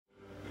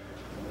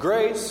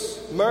Grace,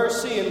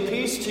 mercy, and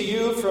peace to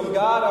you from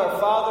God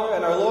our Father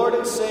and our Lord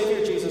and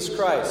Savior Jesus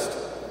Christ.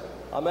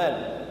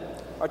 Amen.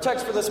 Our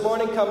text for this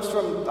morning comes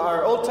from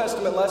our Old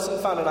Testament lesson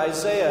found in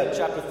Isaiah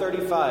chapter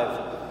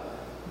 35.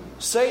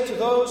 Say to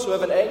those who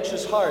have an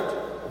anxious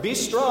heart, be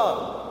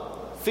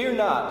strong, fear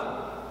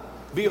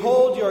not.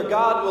 Behold, your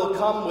God will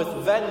come with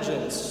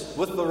vengeance,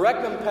 with the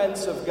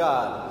recompense of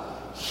God.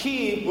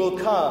 He will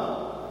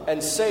come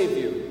and save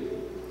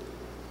you.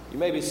 You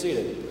may be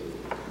seated.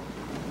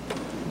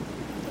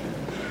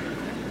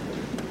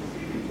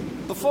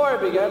 Before I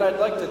begin, I'd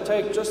like to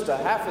take just a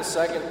half a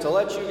second to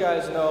let you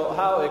guys know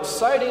how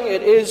exciting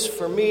it is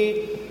for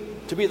me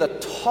to be the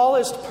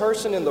tallest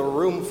person in the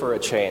room for a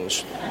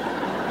change.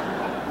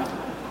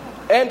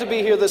 And to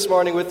be here this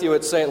morning with you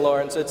at St.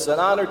 Lawrence. It's an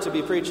honor to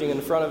be preaching in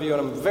front of you, and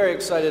I'm very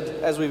excited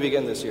as we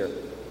begin this year.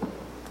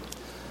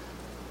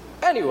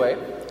 Anyway,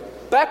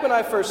 back when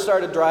I first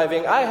started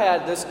driving, I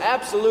had this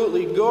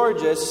absolutely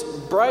gorgeous,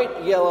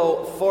 bright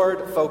yellow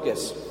Ford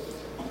Focus.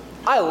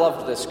 I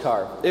loved this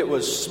car. It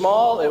was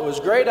small, it was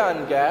great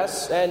on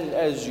gas, and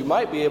as you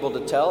might be able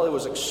to tell, it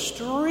was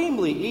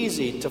extremely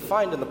easy to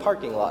find in the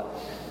parking lot.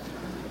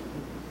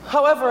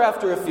 However,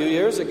 after a few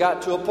years, it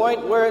got to a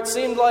point where it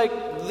seemed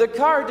like the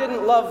car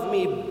didn't love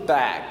me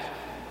back.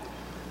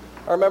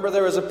 I remember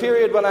there was a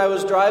period when I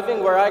was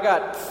driving where I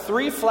got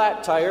 3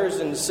 flat tires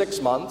in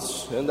 6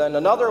 months, and then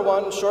another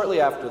one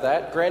shortly after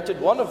that.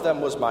 Granted, one of them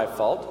was my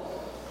fault,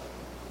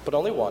 but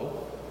only one.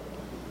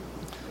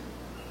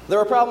 There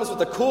were problems with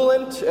the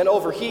coolant and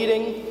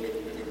overheating.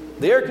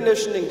 The air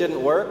conditioning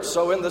didn't work,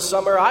 so in the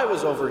summer I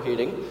was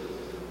overheating.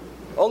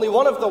 Only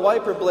one of the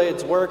wiper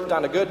blades worked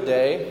on a good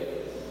day.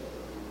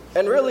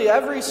 And really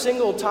every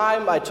single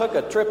time I took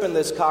a trip in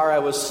this car, I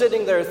was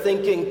sitting there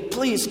thinking,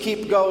 please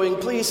keep going,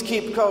 please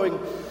keep going.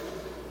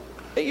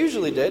 It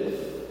usually did.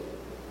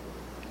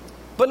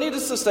 But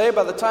needless to say,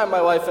 by the time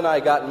my wife and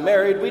I got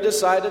married, we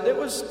decided it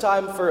was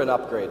time for an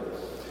upgrade.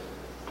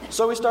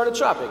 So we started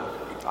shopping.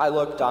 I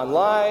looked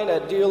online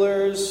at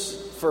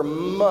dealers for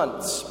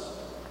months.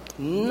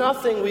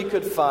 Nothing we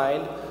could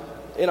find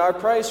in our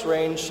price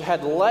range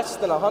had less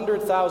than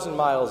 100,000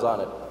 miles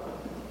on it.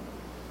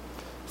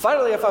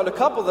 Finally, I found a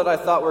couple that I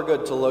thought were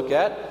good to look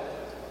at,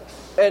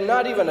 and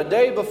not even a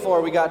day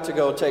before we got to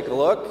go take a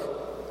look,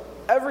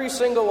 every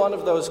single one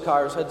of those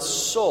cars had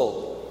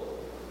sold.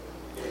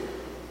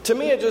 To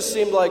me, it just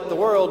seemed like the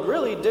world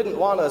really didn't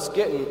want us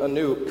getting a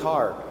new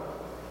car.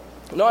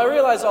 Now, I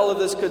realize all of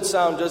this could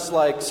sound just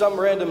like some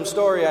random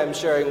story I'm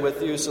sharing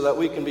with you so that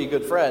we can be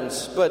good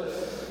friends, but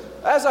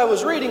as I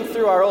was reading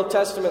through our Old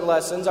Testament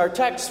lessons, our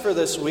text for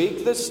this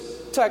week,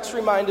 this text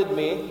reminded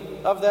me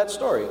of that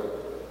story.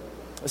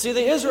 See,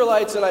 the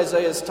Israelites in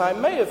Isaiah's time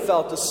may have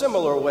felt a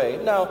similar way.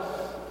 Now,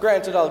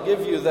 granted, I'll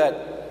give you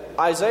that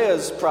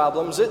Isaiah's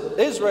problems,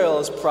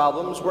 Israel's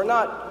problems,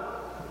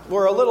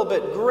 were a little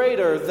bit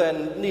greater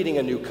than needing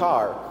a new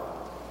car.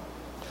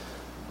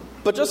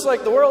 But just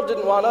like the world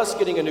didn't want us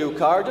getting a new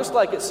car, just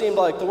like it seemed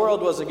like the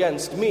world was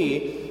against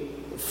me,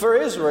 for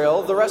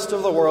Israel, the rest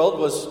of the world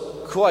was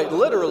quite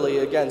literally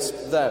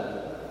against them.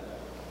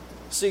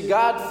 See,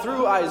 God,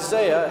 through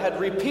Isaiah, had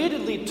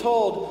repeatedly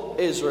told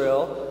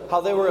Israel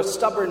how they were a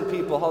stubborn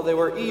people, how they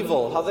were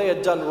evil, how they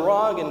had done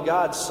wrong in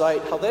God's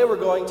sight, how they were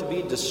going to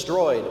be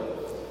destroyed.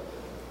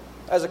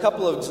 As a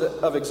couple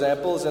of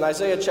examples, in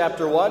Isaiah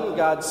chapter 1,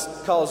 God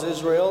calls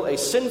Israel a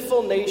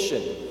sinful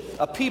nation,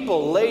 a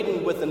people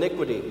laden with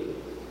iniquity.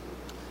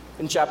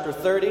 In chapter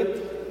 30,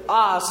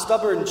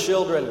 stubborn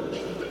children,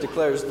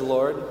 declares the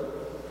Lord.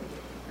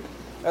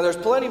 And there's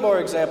plenty more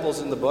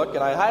examples in the book,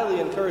 and I highly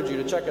encourage you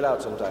to check it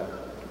out sometime.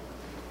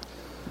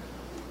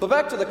 But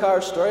back to the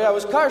car story. I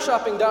was car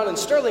shopping down in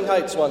Sterling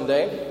Heights one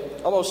day,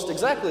 almost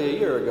exactly a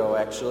year ago,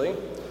 actually.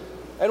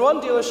 And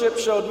one dealership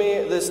showed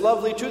me this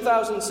lovely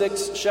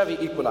 2006 Chevy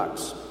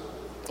Equinox.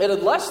 It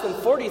had less than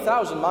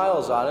 40,000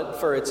 miles on it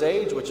for its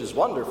age, which is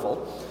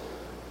wonderful.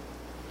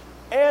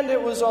 And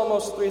it was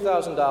almost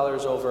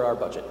 $3,000 over our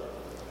budget.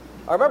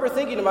 I remember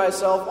thinking to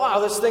myself, wow,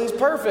 this thing's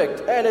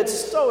perfect, and it's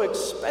so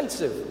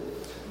expensive.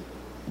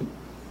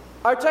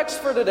 Our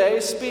text for today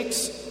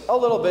speaks a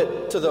little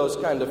bit to those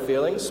kind of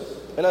feelings.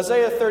 In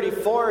Isaiah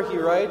 34, he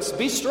writes,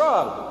 be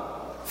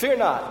strong, fear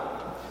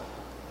not.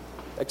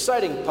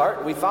 Exciting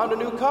part, we found a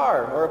new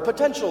car, or a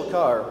potential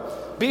car.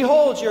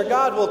 Behold, your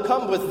God will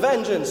come with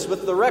vengeance,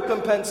 with the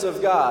recompense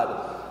of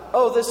God.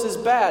 Oh, this is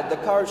bad, the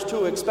car's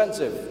too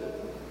expensive.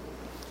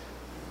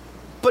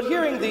 But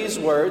hearing these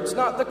words,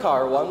 not the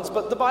car ones,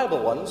 but the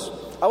Bible ones,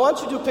 I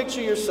want you to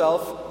picture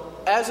yourself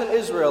as an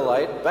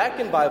Israelite back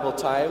in Bible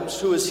times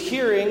who is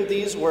hearing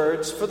these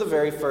words for the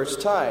very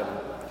first time.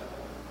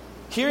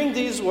 Hearing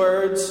these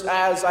words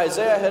as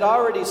Isaiah had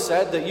already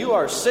said that you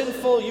are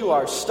sinful, you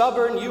are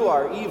stubborn, you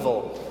are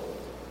evil.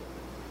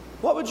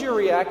 What would your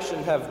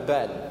reaction have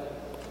been?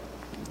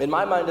 In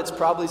my mind, it's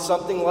probably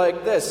something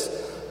like this.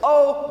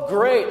 Oh,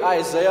 great,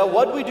 Isaiah,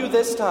 what'd we do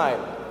this time?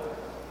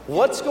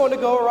 What's going to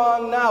go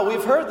wrong now?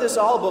 We've heard this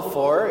all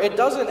before. It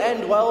doesn't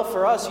end well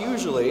for us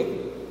usually.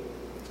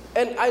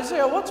 And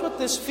Isaiah, what's with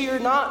this fear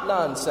not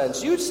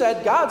nonsense? You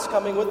said God's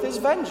coming with his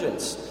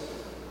vengeance.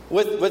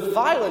 With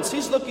violence,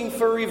 he's looking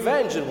for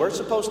revenge, and we're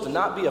supposed to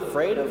not be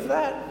afraid of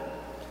that?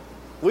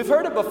 We've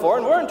heard it before,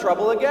 and we're in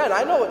trouble again.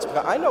 I know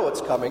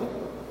it's coming.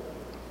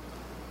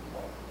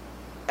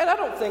 And I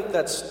don't think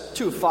that's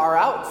too far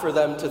out for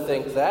them to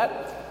think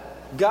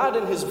that. God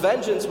in his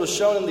vengeance was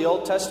shown in the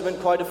Old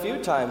Testament quite a few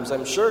times.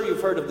 I'm sure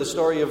you've heard of the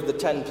story of the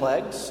 10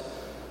 plagues.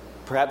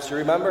 Perhaps you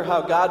remember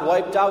how God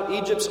wiped out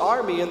Egypt's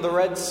army in the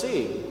Red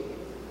Sea.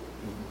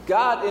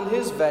 God in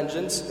his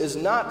vengeance is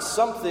not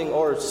something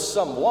or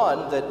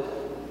someone that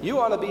you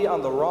want to be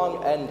on the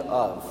wrong end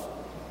of.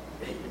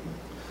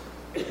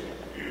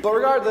 But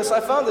regardless, I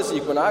found this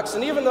Equinox,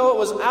 and even though it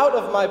was out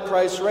of my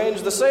price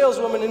range, the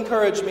saleswoman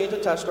encouraged me to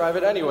test drive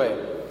it anyway.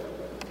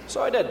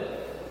 So I did.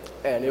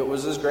 And it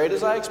was as great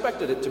as I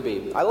expected it to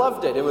be. I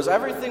loved it. It was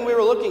everything we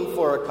were looking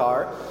for a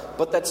car,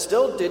 but that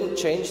still didn't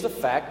change the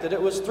fact that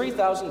it was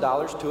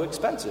 $3,000 too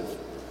expensive.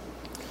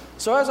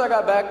 So as I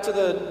got back to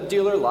the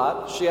dealer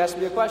lot, she asked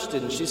me a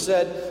question. She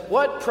said,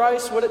 "What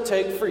price would it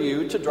take for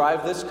you to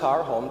drive this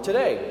car home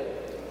today?"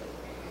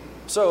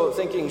 So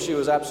thinking she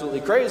was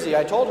absolutely crazy,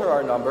 I told her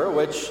our number,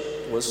 which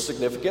was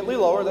significantly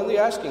lower than the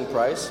asking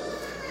price.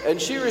 And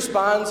she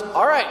responds,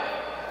 "All right,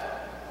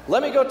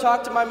 let me go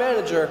talk to my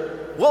manager.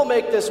 We'll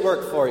make this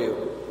work for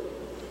you."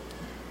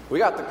 We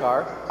got the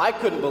car. I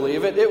couldn't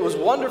believe it. It was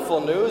wonderful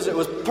news. It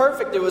was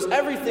perfect. It was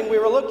everything we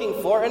were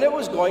looking for, and it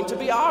was going to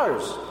be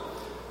ours.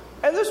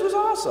 And this was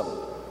awesome.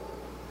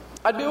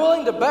 I'd be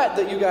willing to bet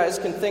that you guys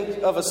can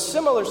think of a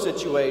similar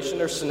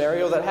situation or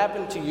scenario that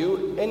happened to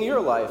you in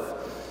your life.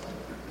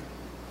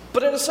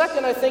 But in a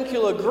second, I think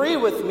you'll agree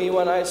with me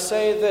when I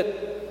say that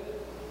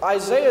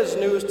Isaiah's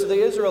news to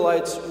the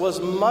Israelites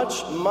was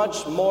much,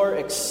 much more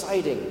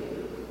exciting.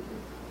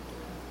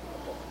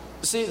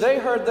 See, they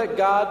heard that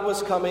God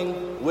was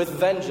coming with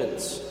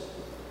vengeance,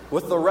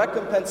 with the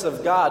recompense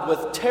of God,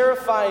 with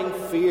terrifying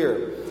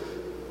fear.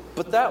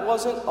 But that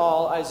wasn't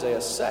all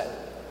Isaiah said.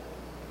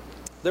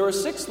 There were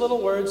 6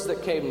 little words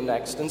that came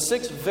next, and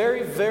 6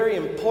 very, very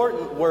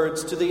important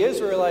words to the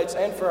Israelites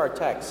and for our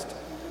text.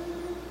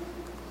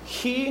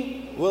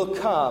 He will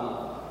come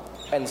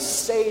and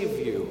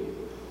save you.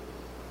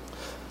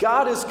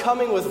 God is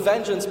coming with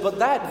vengeance, but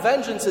that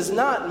vengeance is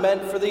not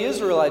meant for the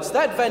Israelites.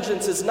 That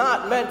vengeance is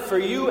not meant for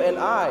you and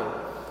I.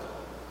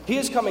 He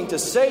is coming to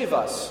save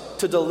us,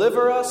 to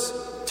deliver us,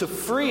 to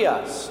free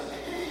us.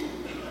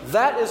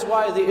 That is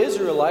why the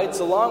Israelites,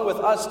 along with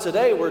us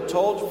today, were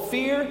told,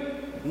 "Fear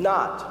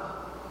not."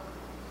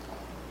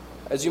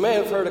 As you may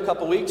have heard a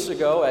couple weeks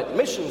ago at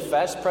Mission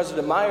Fest,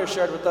 President Meyer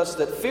shared with us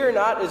that fear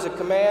not is a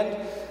command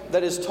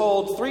that is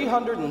told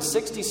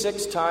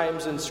 366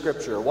 times in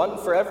Scripture, one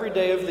for every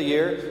day of the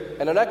year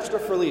and an extra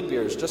for leap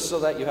years, just so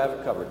that you have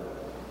it covered.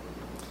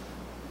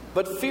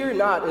 But fear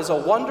not is a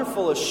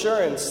wonderful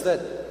assurance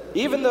that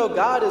even though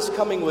God is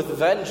coming with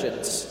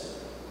vengeance,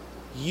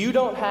 you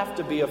don't have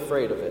to be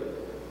afraid of it.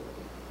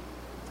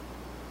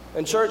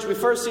 In church, we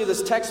first see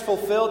this text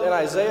fulfilled in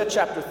Isaiah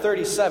chapter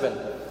 37,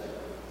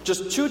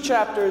 just 2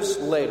 chapters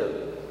later.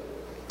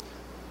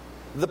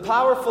 The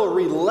powerful,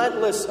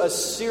 relentless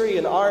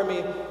Assyrian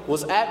army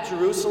was at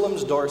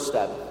Jerusalem's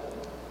doorstep.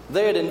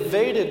 They had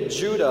invaded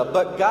Judah,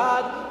 but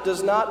God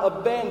does not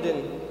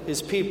abandon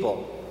his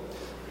people.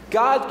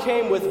 God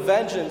came with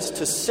vengeance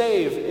to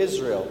save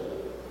Israel.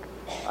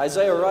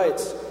 Isaiah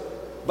writes,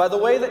 "By the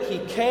way that he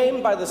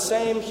came, by the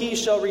same he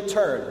shall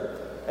return.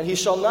 And he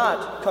shall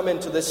not come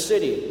into this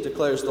city,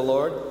 declares the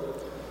Lord.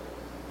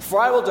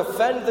 For I will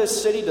defend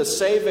this city to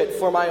save it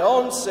for my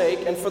own sake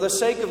and for the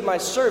sake of my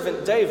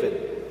servant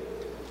David."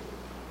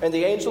 And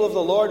the angel of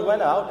the Lord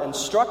went out and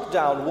struck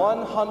down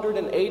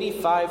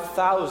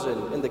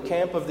 185,000 in the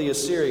camp of the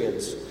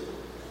Assyrians.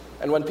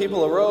 And when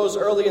people arose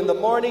early in the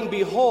morning,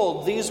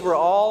 behold, these were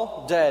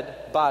all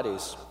dead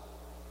bodies.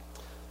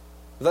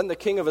 Then the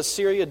king of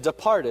Assyria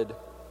departed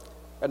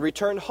and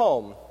returned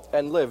home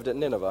and lived at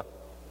Nineveh.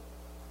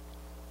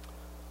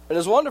 And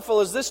as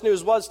wonderful as this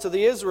news was to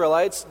the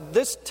Israelites,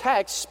 this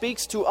text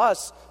speaks to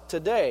us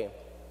today.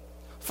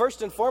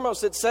 First and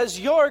foremost, it says,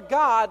 "Your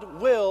God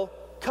will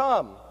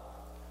come."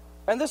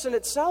 And this in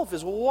itself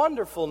is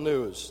wonderful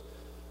news.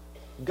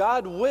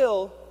 God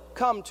will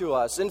come to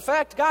us. In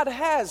fact, God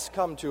has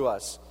come to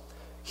us.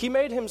 He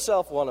made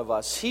himself one of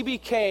us. He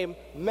became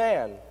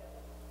man.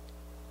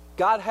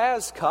 God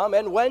has come,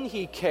 and when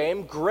he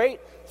came, great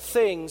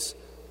things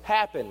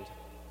happened.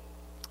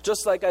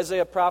 Just like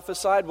Isaiah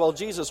prophesied, while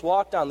Jesus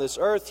walked on this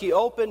earth, he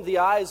opened the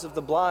eyes of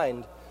the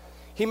blind.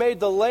 He made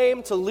the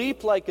lame to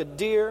leap like a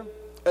deer,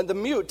 and the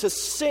mute to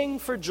sing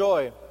for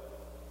joy.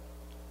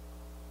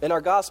 In our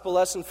gospel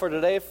lesson for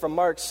today from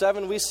Mark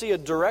 7, we see a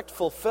direct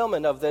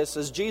fulfillment of this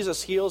as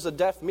Jesus heals a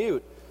deaf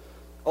mute,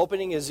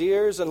 opening his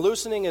ears and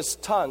loosening his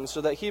tongue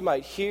so that he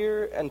might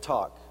hear and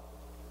talk.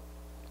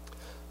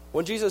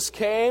 When Jesus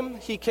came,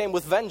 he came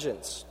with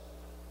vengeance.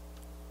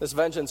 This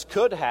vengeance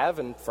could have,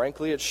 and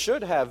frankly it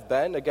should have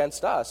been,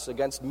 against us,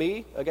 against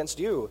me, against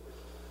you.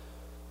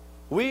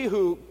 We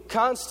who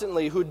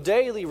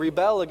daily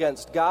rebel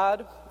against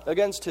God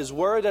against His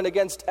Word, and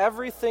against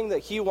everything that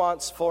He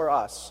wants for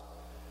us.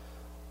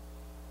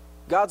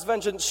 God's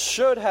vengeance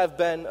should have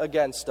been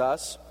against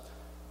us,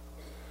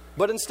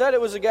 but instead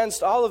it was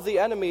against all of the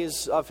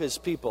enemies of His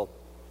people,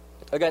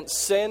 against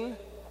sin,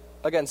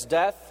 against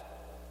death,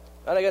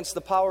 and against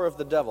the power of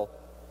the devil.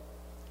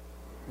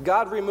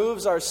 God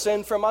removes our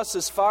sin from us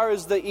as far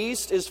as the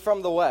east is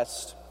from the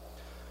west.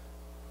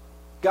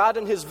 God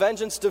in His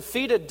vengeance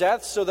defeated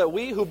death so that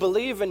we who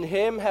believe in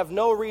Him have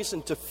no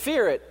reason to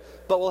fear it,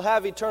 but will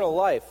have eternal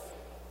life.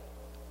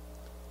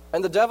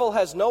 And the devil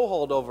has no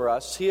hold over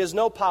us. He has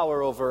no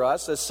power over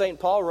us, as St.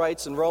 Paul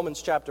writes in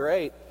Romans chapter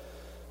 8.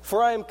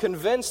 For I am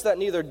convinced that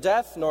neither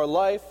death nor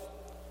life,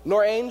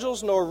 nor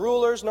angels, nor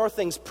rulers, nor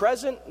things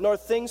present, nor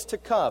things to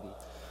come,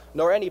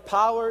 nor any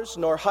powers,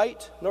 nor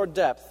height, nor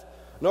depth,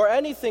 nor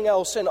anything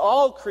else in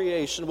all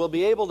creation will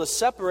be able to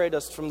separate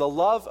us from the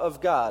love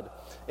of God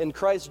in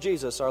Christ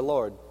Jesus our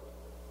Lord.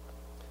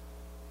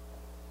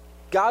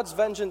 God's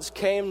vengeance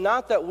came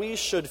not that we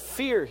should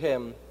fear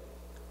Him,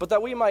 but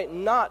that we might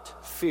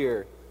not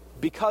fear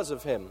because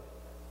of Him.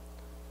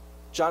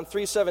 John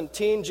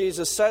 3:17,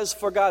 Jesus says,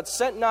 For God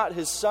sent not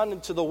His Son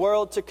into the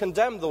world to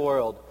condemn the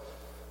world,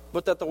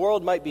 but that the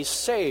world might be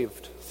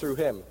saved through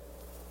Him.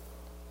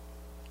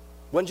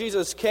 When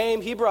Jesus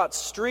came, He brought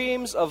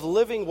streams of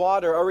living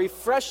water, a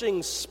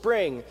refreshing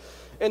spring,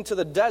 into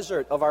the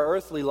desert of our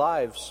earthly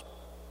lives.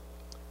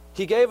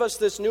 He gave us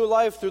this new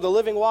life through the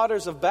living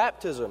waters of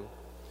baptism,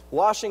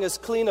 washing us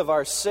clean of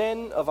our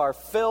sin, of our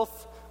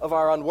filth, of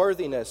our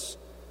unworthiness.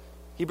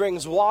 He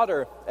brings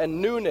water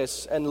and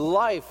newness and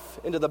life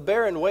into the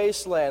barren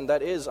wasteland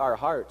that is our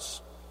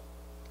hearts.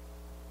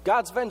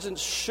 God's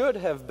vengeance should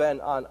have been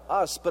on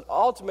us, but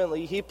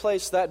ultimately He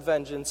placed that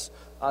vengeance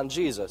on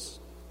Jesus.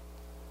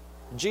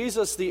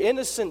 Jesus, the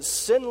innocent,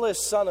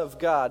 sinless Son of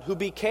God, who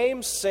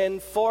became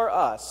sin for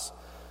us,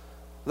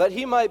 that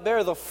He might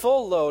bear the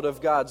full load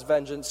of God's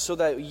vengeance so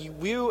that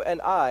you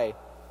and I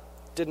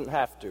didn't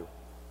have to.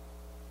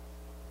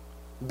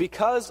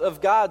 Because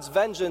of God's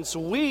vengeance,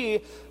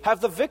 we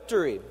have the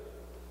victory.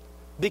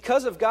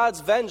 Because of God's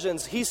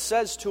vengeance, He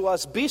says to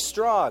us, Be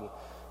strong,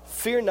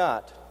 fear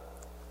not.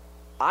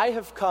 I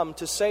have come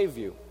to save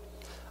you.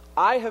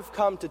 I have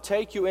come to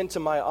take you into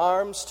my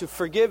arms, to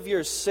forgive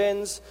your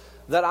sins,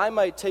 that I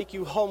might take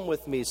you home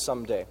with me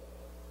someday.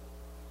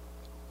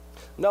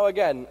 Now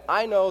again,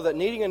 I know that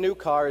needing a new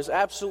car is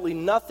absolutely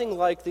nothing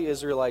like the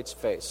Israelites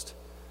faced.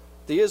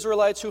 The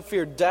Israelites who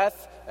feared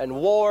death and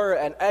war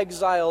and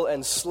exile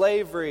and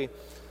slavery,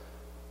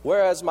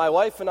 whereas my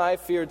wife and I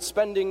feared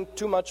spending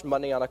too much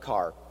money on a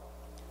car.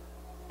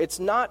 It's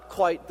not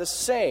quite the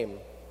same.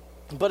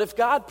 But if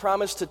God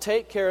promised to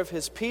take care of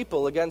His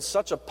people against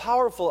such a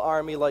powerful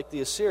army like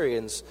the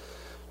Assyrians,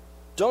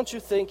 don't you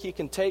think He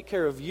can take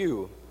care of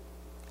you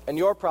and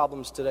your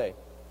problems today?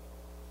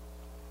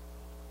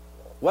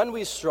 When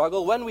we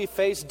struggle, when we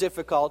face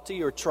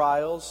difficulty or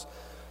trials,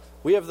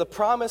 we have the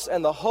promise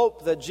and the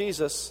hope that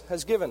Jesus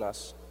has given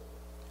us.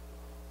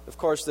 Of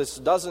course, this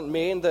doesn't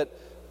mean that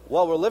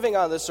while we're living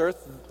on this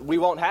earth, we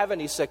won't have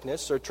any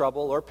sickness or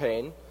trouble or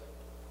pain.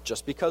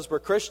 Just because we're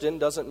Christian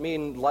doesn't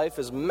mean life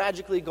is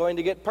magically going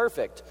to get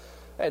perfect.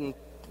 And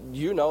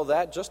you know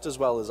that just as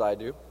well as I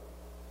do.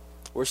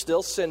 We're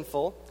still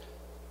sinful.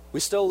 We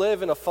still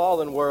live in a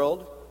fallen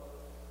world.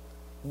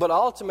 But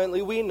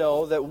ultimately, we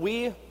know that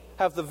we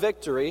have the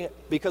victory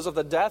because of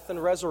the death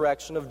and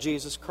resurrection of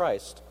Jesus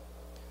Christ.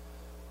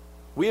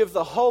 We have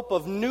the hope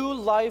of new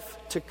life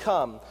to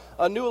come,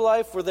 a new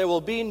life where there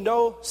will be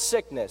no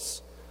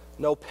sickness,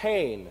 no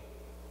pain.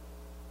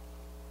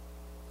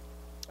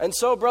 And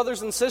so,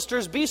 brothers and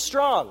sisters, be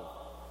strong.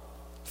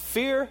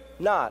 Fear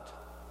not.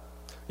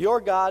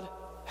 Your God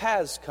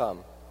has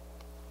come.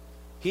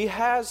 He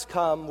has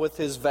come with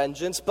His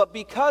vengeance, but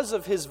because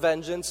of His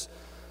vengeance,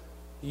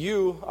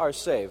 you are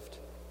saved.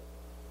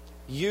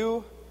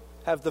 You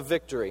have the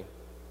victory.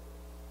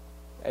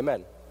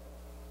 Amen.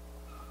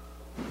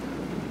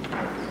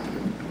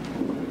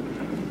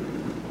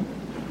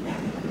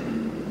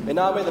 And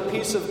now may the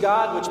peace of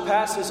God, which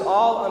passes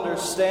all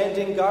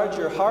understanding, guard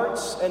your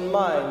hearts and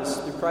minds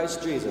through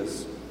Christ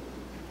Jesus.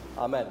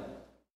 Amen.